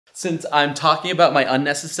Since I'm talking about my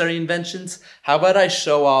unnecessary inventions, how about I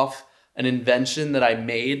show off an invention that I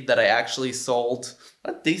made that I actually sold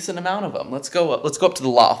a decent amount of them. Let's go up to the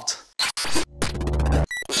loft.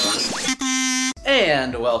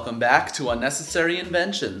 And welcome back to Unnecessary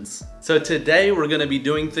Inventions. So today we're gonna be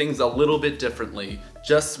doing things a little bit differently.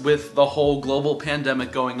 Just with the whole global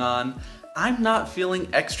pandemic going on, I'm not feeling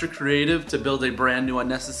extra creative to build a brand new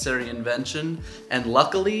unnecessary invention. And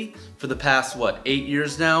luckily, for the past, 8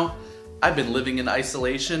 years now, I've been living in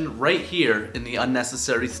isolation right here in the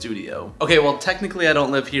Unnecessary studio. Okay, well technically I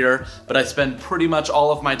don't live here, but I spend pretty much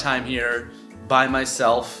all of my time here by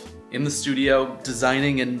myself in the studio,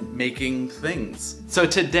 designing and making things. So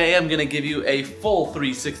today I'm gonna give you a full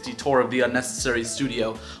 360 tour of the Unnecessary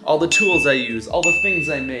studio, all the tools I use, all the things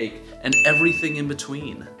I make, and everything in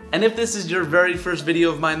between. And if this is your very first video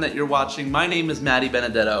of mine that you're watching, my name is Matty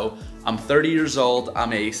Benedetto. I'm 30 years old,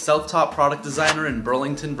 I'm a self-taught product designer in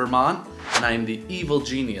Burlington, Vermont, and I am the evil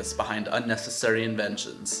genius behind Unnecessary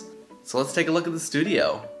Inventions. So let's take a look at the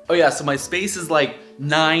studio. Oh yeah, so my space is like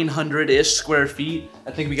 900-ish square feet.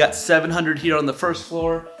 I think we got 700 here on the first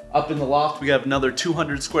floor. Up in the loft, we have another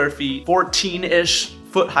 200 square feet, 14-ish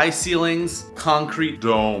foot high ceilings, concrete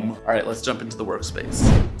dome. All right, let's jump into the workspace.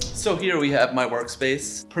 So here we have my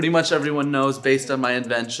workspace. Pretty much everyone knows, based on my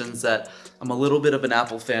inventions, that I'm a little bit of an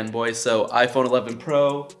Apple fanboy, so iPhone 11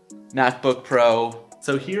 Pro, MacBook Pro.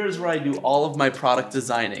 So here's where I do all of my product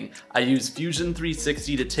designing. I use Fusion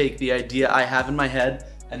 360 to take the idea I have in my head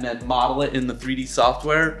and then model it in the 3D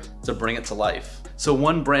software to bring it to life. So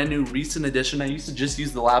one brand new recent addition, I used to just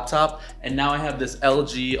use the laptop, and now I have this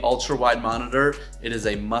LG ultra wide monitor. It is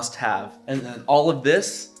a must have. And then all of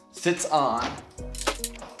this sits on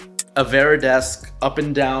a Veridesk, up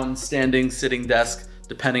and down, standing, sitting desk,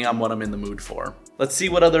 depending on what I'm in the mood for. Let's see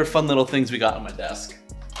what other fun little things we got on my desk.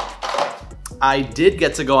 I did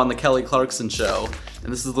get to go on the Kelly Clarkson show,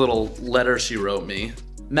 and this is a little letter she wrote me.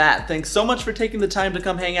 Matt, thanks so much for taking the time to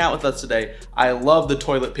come hang out with us today. I love the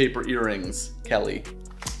toilet paper earrings, Kelly.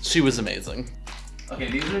 She was amazing. Okay,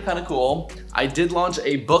 these are kind of cool. I did launch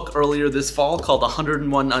a book earlier this fall called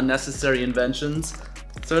 101 Unnecessary Inventions.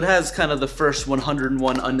 So it has kind of the first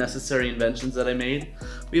 101 unnecessary inventions that I made.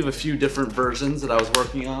 We have a few different versions that I was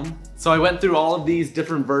working on. So I went through all of these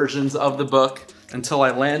different versions of the book until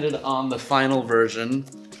I landed on the final version,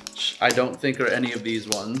 which I don't think are any of these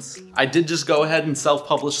ones. I did just go ahead and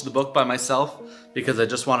self-publish the book by myself because I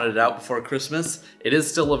just wanted it out before Christmas. It is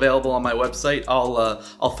still available on my website.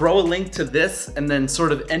 I'll throw a link to this and then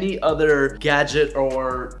sort of any other gadget,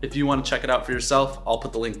 or if you want to check it out for yourself, I'll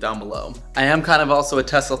put the link down below. I am kind of also a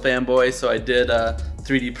Tesla fanboy, so I did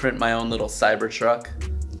 3D print my own little Cybertruck.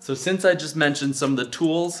 So since I just mentioned some of the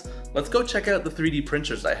tools, let's go check out the 3D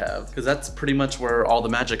printers I have, because that's pretty much where all the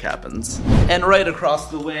magic happens. And right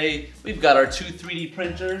across the way, we've got our two 3D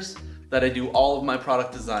printers that I do all of my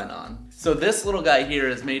product design on. So this little guy here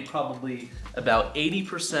has made probably about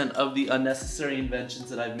 80% of the unnecessary inventions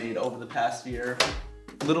that I've made over the past year.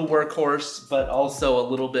 Little workhorse, but also a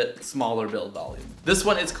little bit smaller build volume. This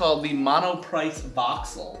one is called the Monoprice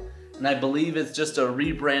Voxel, and I believe it's just a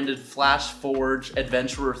rebranded Flashforge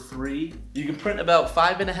Adventurer 3. You can print about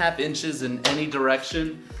 5.5 inches in any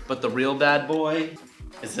direction, but the real bad boy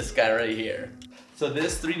is this guy right here. So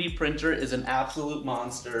this 3D printer is an absolute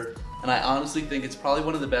monster, and I honestly think it's probably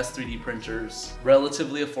one of the best 3D printers,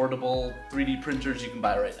 relatively affordable 3D printers you can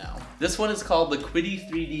buy right now. This one is called the Quiddy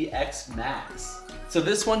 3D X Max. So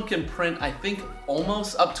this one can print, I think,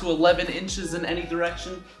 almost up to 11 inches in any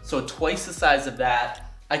direction, so twice the size of that.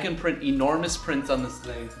 I can print enormous prints on this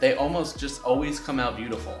thing. They almost just always come out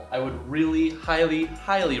beautiful. I would really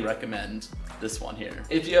highly recommend this one here,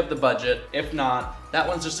 if you have the budget. If not, that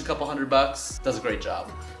one's just a couple $100, does a great job.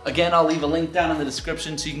 Again, I'll leave a link down in the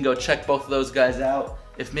description so you can go check both of those guys out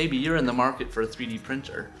if maybe you're in the market for a 3D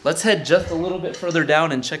printer. Let's head just a little bit further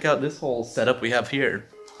down and check out this whole setup we have here.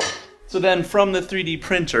 So then from the 3D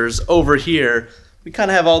printers over here, we kind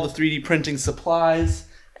of have all the 3D printing supplies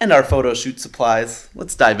and our photo shoot supplies.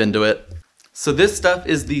 Let's dive into it. So this stuff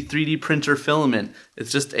is the 3D printer filament.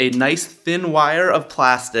 It's just a nice thin wire of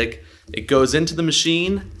plastic. It goes into the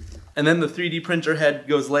machine, and then the 3D printer head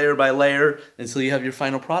goes layer by layer until you have your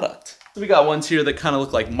final product. So we got ones here that kind of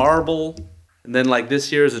look like marble, and then like this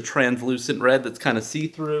here is a translucent red that's kind of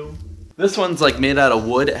see-through. This one's like made out of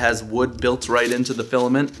wood. It has wood built right into the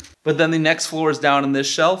filament. But then the next floor is down in this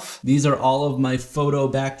shelf. These are all of my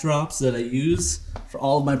photo backdrops that I use for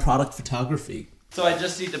all of my product photography. So I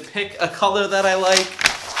just need to pick a color that I like,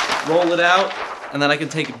 roll it out, and then I can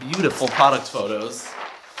take beautiful product photos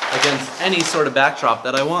against any sort of backdrop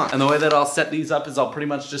that I want. And the way that I'll set these up is I'll pretty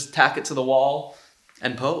much just tack it to the wall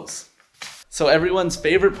and pose. So everyone's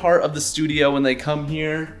favorite part of the studio when they come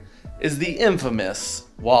here is the infamous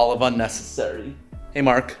wall of unnecessary. Hey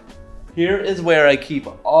Mark. Here is where I keep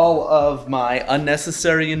all of my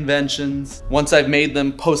unnecessary inventions. Once I've made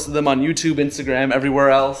them, posted them on YouTube, Instagram, everywhere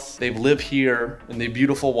else, they live here in the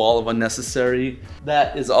beautiful wall of unnecessary.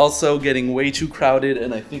 That is also getting way too crowded,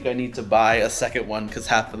 and I think I need to buy a second one because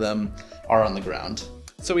half of them are on the ground.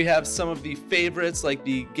 So we have some of the favorites like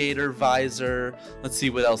the gator visor. Let's see,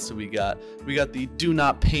 what else do we got? We got the do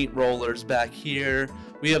not paint rollers back here.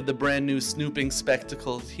 We have the brand new snooping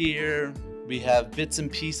spectacles here. We have bits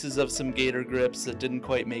and pieces of some gator grips that didn't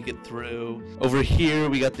quite make it through. Over here,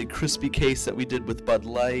 we got the crispy case that we did with Bud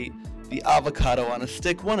Light. The avocado on a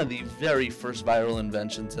stick, one of the very first viral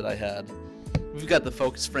inventions that I had. We've got the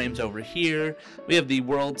focus frames over here. We have the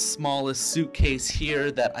world's smallest suitcase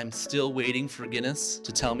here that I'm still waiting for Guinness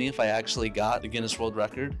to tell me if I actually got the Guinness World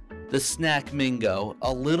Record. The Snack Mingo,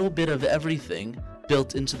 a little bit of everything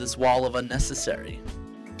built into this wall of unnecessary.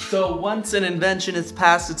 So once an invention is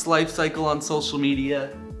past its life cycle on social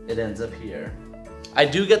media, it ends up here. I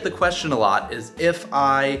do get the question a lot, is if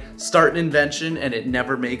I start an invention and it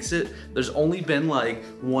never makes it. There's only been like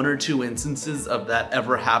 1 or 2 instances of that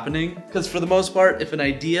ever happening. Because for the most part, if an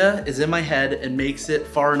idea is in my head and makes it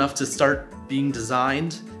far enough to start being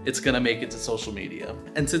designed, it's gonna make it to social media.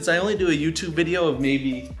 And since I only do a YouTube video of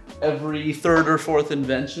maybe every 3rd or 4th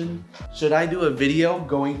invention, should I do a video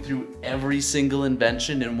going through every single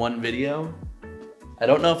invention in one video? I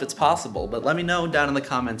don't know if it's possible, but let me know down in the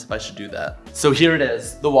comments if I should do that. So here it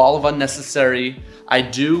is, the wall of unnecessary. I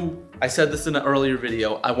said this in an earlier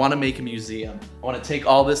video, I wanna make a museum. I wanna take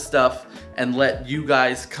all this stuff and let you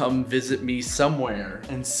guys come visit me somewhere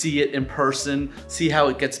and see it in person, see how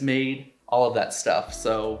it gets made, all of that stuff.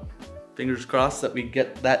 So fingers crossed that we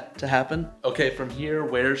get that to happen. Okay, from here,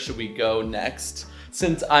 where should we go next?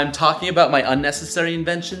 Since I'm talking about my unnecessary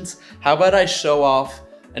inventions, how about I show off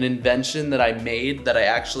an invention that I made that I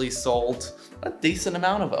actually sold a decent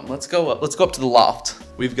amount of them. Let's go up to the loft.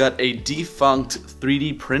 We've got a defunct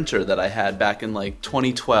 3D printer that I had back in like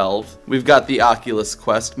 2012. We've got the Oculus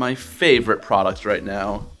Quest, my favorite product right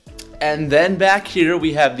now. And then back here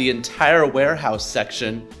we have the entire warehouse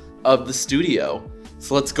section of the studio.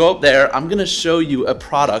 So let's go up there. I'm gonna show you a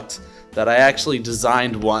product that I actually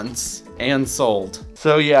designed once and sold.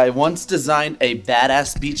 So yeah, I once designed a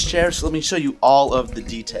badass beach chair, so let me show you all of the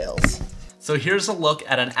details. So here's a look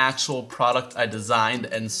at an actual product I designed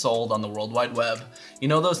and sold on the World Wide Web. You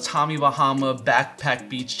know those Tommy Bahama backpack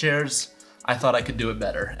beach chairs? I thought I could do it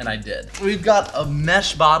better, and I did. We've got a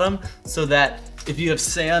mesh bottom so that if you have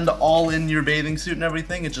sand all in your bathing suit and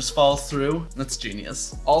everything, it just falls through. That's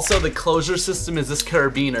genius. Also, the closure system is this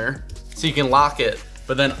carabiner, so you can lock it,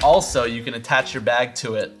 but then also you can attach your bag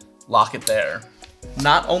to it, lock it there.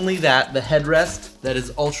 Not only that, the headrest that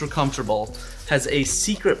is ultra comfortable has a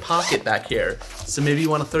secret pocket back here. So maybe you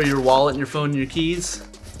want to throw your wallet and your phone and your keys,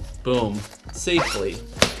 boom, safely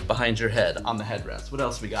behind your head on the headrest. What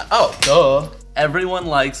else we got? Oh, duh. Everyone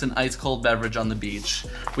likes an ice cold beverage on the beach.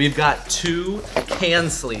 We've got 2 can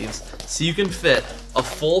sleeves, so you can fit a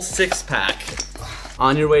full 6-pack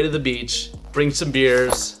on your way to the beach, bring some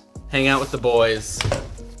beers, hang out with the boys,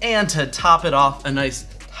 and to top it off, a nice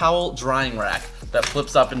towel drying rack that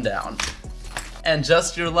flips up and down. And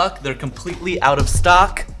just your luck, they're completely out of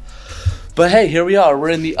stock. But hey, here we are, we're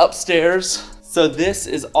in the upstairs. So this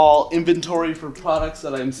is all inventory for products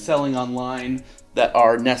that I'm selling online that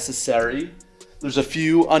are necessary. There's a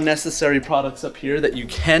few unnecessary products up here that you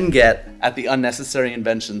can get at the Unnecessary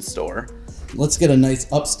Inventions store. Let's get a nice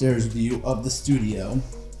upstairs view of the studio.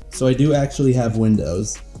 So I do actually have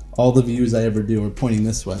windows. All the views I ever do are pointing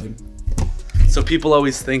this way. So people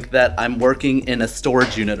always think that I'm working in a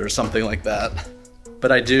storage unit or something like that. But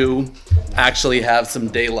I do actually have some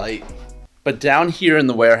daylight. But down here in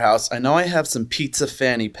the warehouse, I know I have some pizza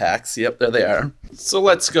fanny packs. Yep, there they are. So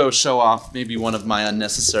let's go show off maybe one of my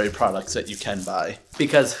unnecessary products that you can buy.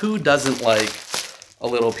 Because who doesn't like a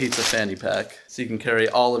little pizza fanny pack? So you can carry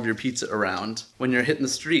all of your pizza around when you're hitting the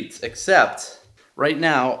streets. Except, right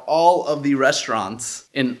now, all of the restaurants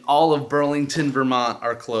in all of Burlington, Vermont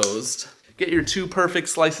are closed. Get your 2 perfect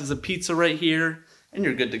slices of pizza right here, and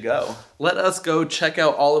you're good to go. Let us go check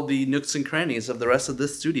out all of the nooks and crannies of the rest of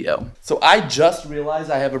this studio. So I just realized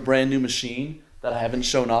I have a brand new machine that I haven't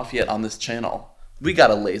shown off yet on this channel. We got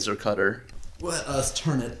a laser cutter. Let us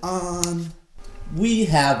turn it on. We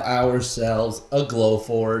have ourselves a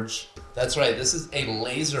Glowforge. That's right, this is a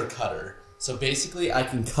laser cutter. So basically I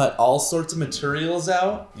can cut all sorts of materials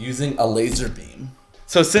out using a laser beam.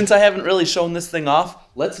 So since I haven't really shown this thing off,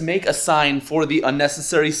 let's make a sign for the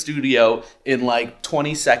Unnecessary Studio in like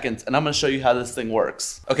 20 seconds, and I'm gonna show you how this thing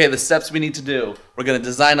works. Okay, the steps we need to do. We're gonna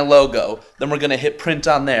design a logo, then we're gonna hit print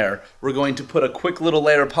on there. We're going to put a quick little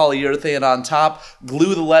layer of polyurethane on top,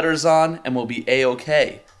 glue the letters on, and we'll be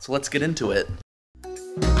A-okay. So let's get into it.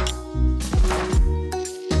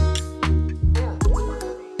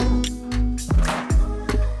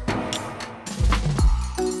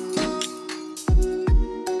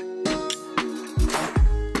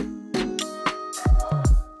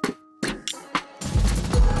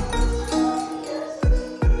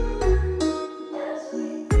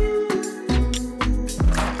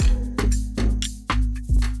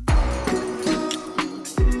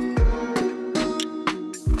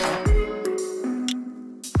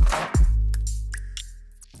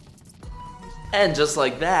 And just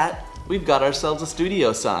like that, we've got ourselves a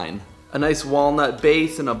studio sign. A nice walnut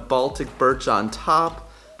base and a Baltic birch on top.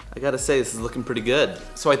 I gotta say, this is looking pretty good.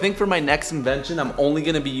 So I think for my next invention, I'm only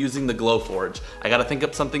gonna be using the Glowforge. I gotta think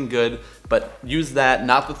up something good, but use that,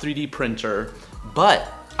 not the 3D printer.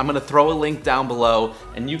 But I'm gonna throw a link down below,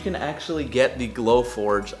 and you can actually get the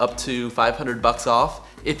Glowforge up to 500 bucks off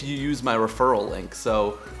if you use my referral link.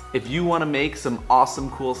 So if you wanna make some awesome,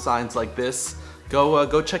 cool signs like this,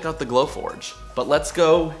 go check out the Glowforge. But let's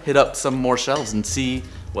go hit up some more shelves and see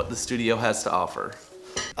what the studio has to offer.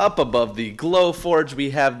 Up above the Glowforge,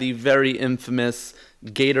 we have the very infamous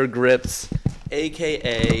Gator Grips,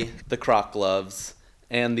 aka the Croc Gloves,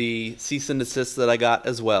 and the cease and desist that I got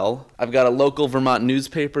as well. I've got a local Vermont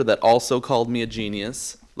newspaper that also called me a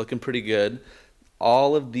genius, looking pretty good.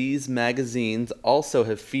 All of these magazines also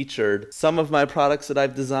have featured some of my products that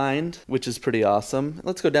I've designed, which is pretty awesome.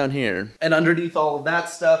 Let's go down here. And underneath all of that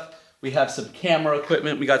stuff, we have some camera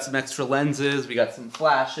equipment, we got some extra lenses, we got some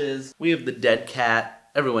flashes. We have the dead cat.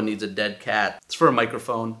 Everyone needs a dead cat. It's for a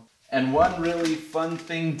microphone. And one really fun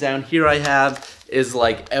thing down here I have is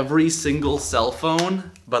like every single cell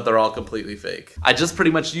phone, but they're all completely fake. I just pretty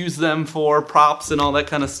much use them for props and all that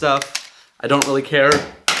kind of stuff. I don't really care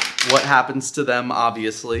what happens to them,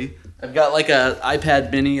 obviously. I've got like a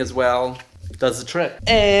iPad mini as well. Does the trick.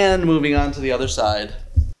 And moving on to the other side.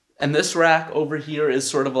 And this rack over here is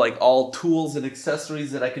sort of like all tools and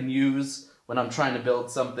accessories that I can use when I'm trying to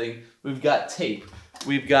build something. We've got tape.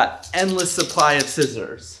 We've got endless supply of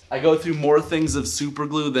scissors. I go through more things of super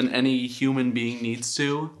glue than any human being needs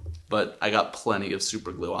to, but I got plenty of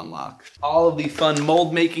super glue on lock. All of the fun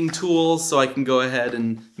mold making tools, so I can go ahead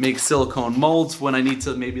and make silicone molds when I need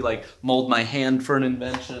to maybe like mold my hand for an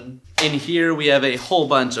invention. In here we have a whole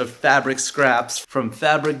bunch of fabric scraps, from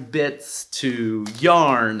fabric bits to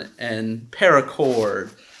yarn and paracord.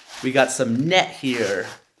 We got some net here.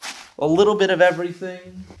 A little bit of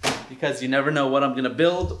everything, because you never know what I'm gonna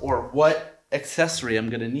build or what accessory I'm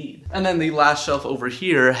gonna need. And then the last shelf over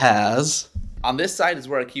here has, on this side is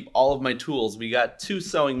where I keep all of my tools. We got 2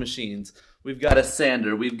 sewing machines. We've got a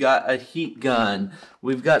sander, we've got a heat gun,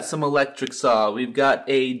 we've got some electric saw, we've got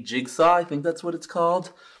a jigsaw, I think that's what it's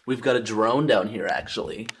called. We've got a drone down here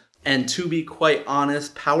actually. And to be quite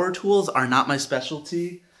honest, power tools are not my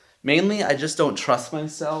specialty. Mainly, I just don't trust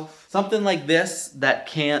myself. Something like this that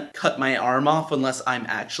can't cut my arm off unless I'm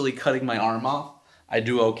actually cutting my arm off, I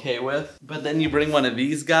do okay with. But then you bring one of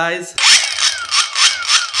these guys,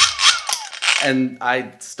 and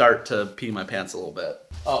I start to pee my pants a little bit.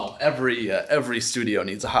 Oh, every studio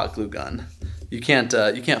needs a hot glue gun. You can't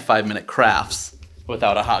 5-minute crafts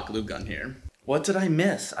without a hot glue gun here. What did I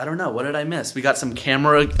miss? I don't know, what did I miss? We got some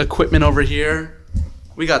camera equipment over here.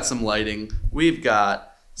 We got some lighting. We've got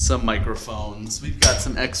some microphones. We've got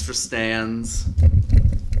some extra stands.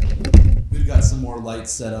 We've got some more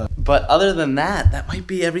lights set up. But other than that, that might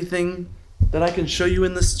be everything that I can show you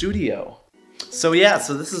in the studio. So yeah,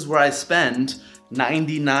 so this is where I spend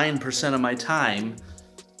 99% of my time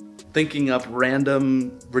thinking up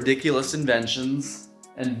random, ridiculous inventions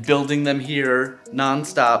and building them here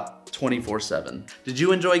nonstop 24/7. Did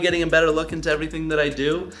you enjoy getting a better look into everything that I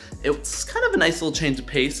do? It's kind of a nice little change of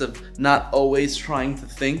pace of not always trying to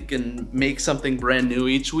think and make something brand new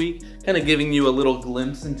each week, kind of giving you a little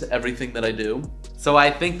glimpse into everything that I do. So I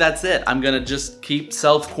think that's it. I'm gonna just keep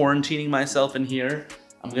self-quarantining myself in here.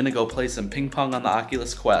 I'm gonna go play some ping pong on the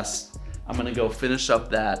Oculus Quest. I'm gonna go finish up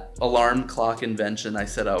that alarm clock invention I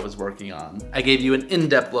said I was working on. I gave you an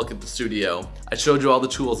in-depth look at the studio. I showed you all the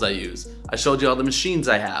tools I use. I showed you all the machines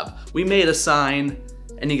I have. We made a sign,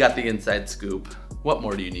 and you got the inside scoop. What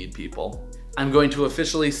more do you need, people? I'm going to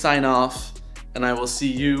officially sign off, and I will see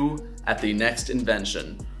you at the next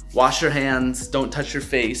invention. Wash your hands, don't touch your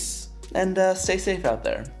face, and stay safe out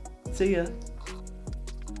there. See ya.